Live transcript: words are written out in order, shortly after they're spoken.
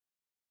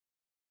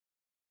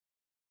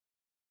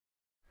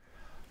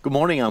Good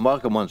morning and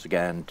welcome once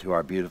again to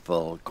our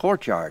beautiful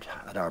courtyard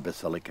at our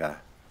Basilica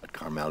at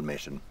Carmel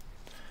Mission.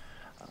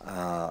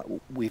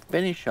 We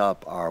finish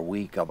up our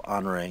week of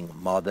honouring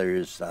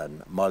mothers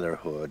and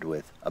motherhood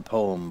with a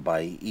poem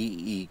by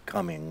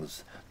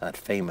E.E.Cummings, that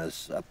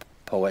famous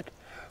poet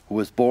who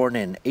was born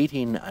in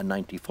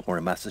 1894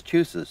 in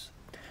Massachusetts.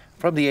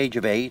 From the age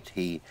of 8,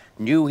 he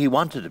knew he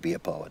wanted to be a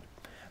poet,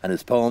 and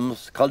his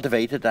poems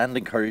cultivated and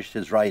encouraged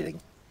his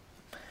writing.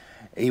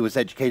 He was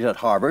educated at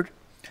Harvard,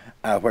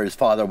 where his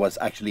father was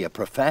actually a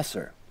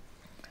professor,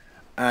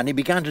 and he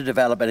began to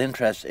develop an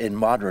interest in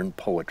modern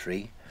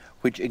poetry,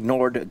 which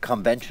ignored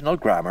conventional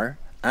grammar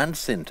and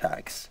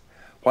syntax,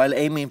 while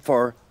aiming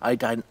for a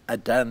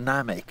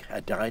dynamic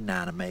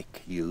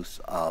use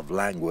of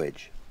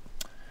language.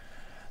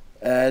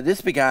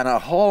 This became a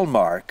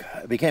hallmark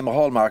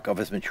of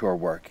his mature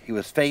work. He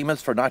was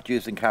famous for not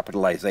using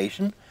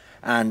capitalization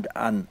and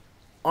an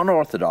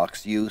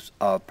unorthodox use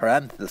of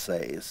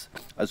parentheses,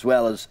 as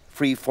well as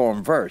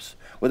free-form verse,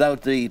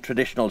 without the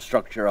traditional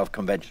structure of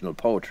conventional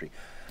poetry.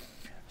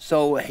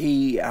 So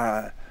he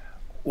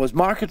was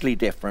markedly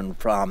different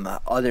from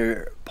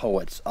other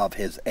poets of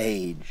his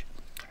age.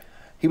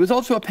 He was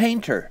also a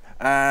painter,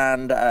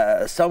 and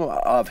some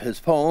of his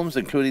poems,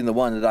 including the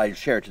one that I'll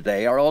share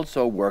today, are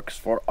also works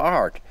for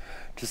art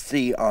to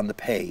see on the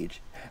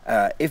page.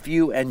 If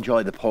you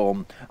enjoy the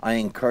poem, I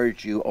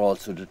encourage you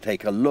also to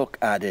take a look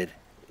at it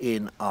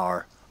in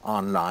our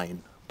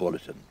online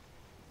bulletin.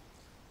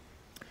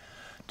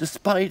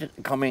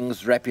 Despite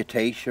Cummings'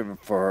 reputation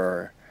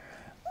for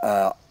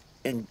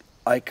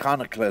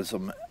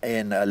iconoclasm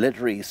in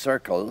literary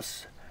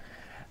circles,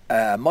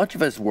 much of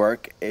his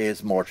work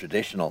is more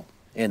traditional.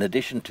 In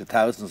addition to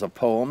thousands of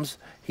poems,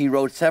 he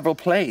wrote several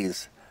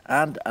plays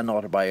and an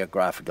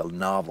autobiographical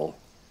novel.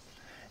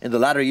 In the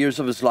latter years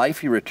of his life,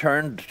 he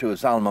returned to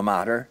his alma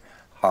mater,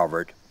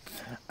 Harvard,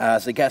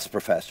 as a guest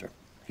professor.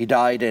 He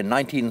died in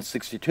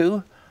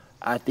 1962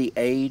 at the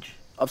age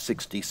of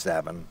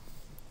 67.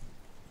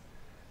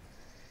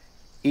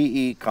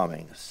 E.E.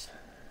 Cummings.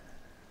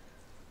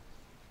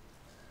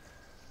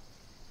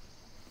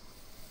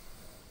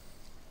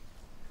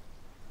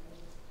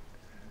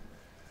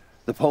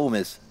 The poem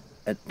is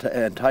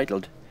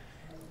entitled,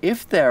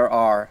 "If There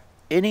Are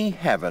Any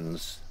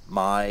Heavens,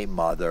 My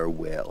Mother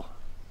Will."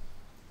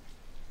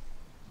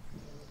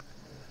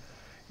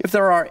 If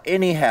there are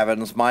any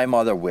heavens, my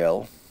mother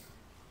will,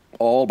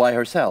 all by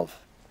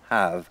herself,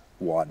 have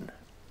one.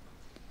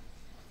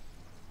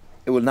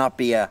 It will not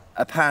be a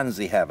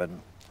pansy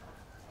heaven,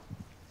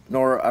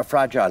 nor a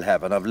fragile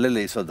heaven of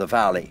lilies of the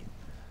valley,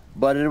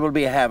 but it will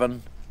be a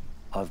heaven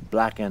of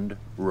blackened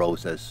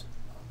roses.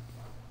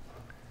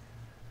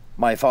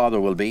 My father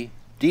will be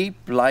deep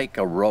like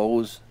a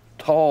rose,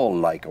 tall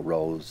like a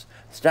rose,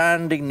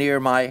 standing near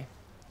my,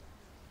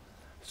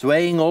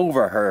 swaying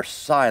over her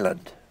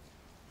silent,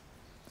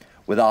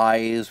 with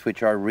eyes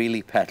which are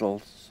really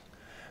petals,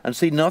 and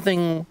see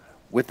nothing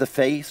with the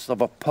face of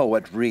a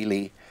poet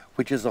really,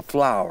 which is a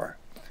flower,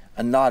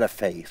 and not a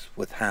face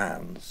with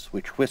hands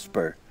which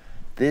whisper,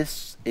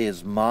 "This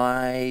is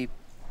my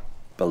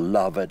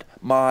beloved,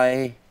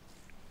 my..."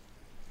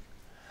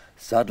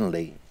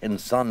 Suddenly, in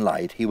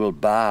sunlight, he will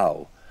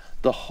bow.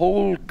 The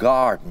whole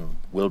garden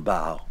will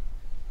bow.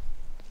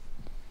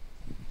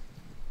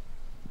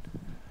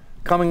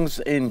 Cummings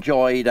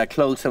enjoyed a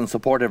close and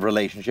supportive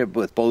relationship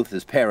with both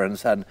his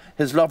parents, and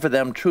his love for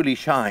them truly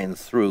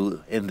shines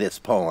through in this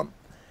poem.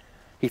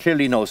 He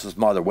clearly knows his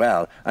mother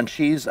well, and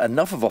she's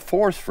enough of a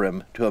force for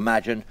him to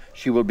imagine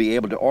she will be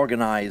able to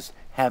organize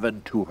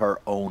heaven to her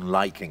own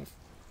liking,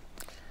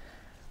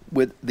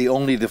 with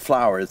only the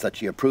flowers that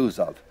she approves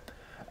of.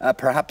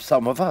 Perhaps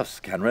some of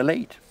us can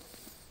relate.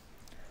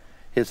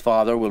 His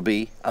father will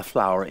be a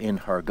flower in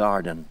her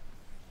garden,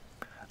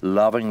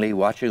 lovingly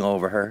watching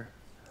over her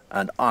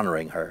and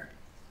honoring her.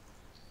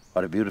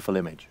 What a beautiful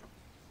image.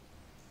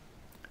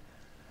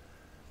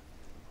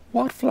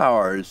 What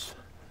flowers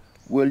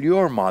will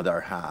your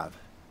mother have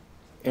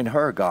in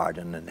her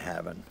garden in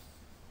heaven?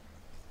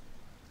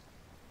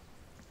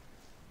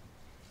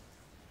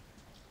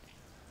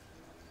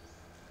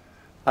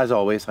 As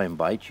always, I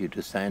invite you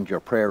to send your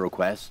prayer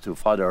requests to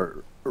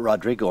Father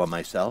Rodrigo and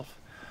myself.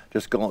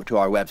 Just go to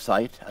our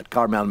website at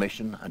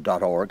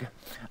carmelmission.org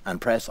and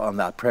press on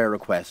that prayer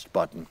request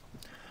button.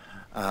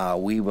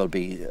 We will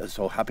be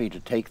so happy to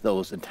take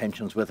those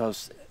intentions with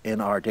us in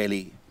our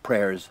daily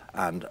prayers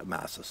and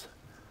masses.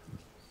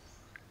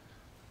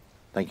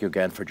 Thank you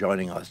again for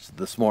joining us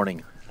this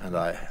morning, and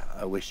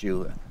I wish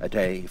you a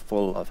day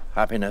full of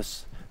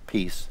happiness,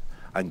 peace,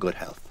 and good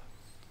health.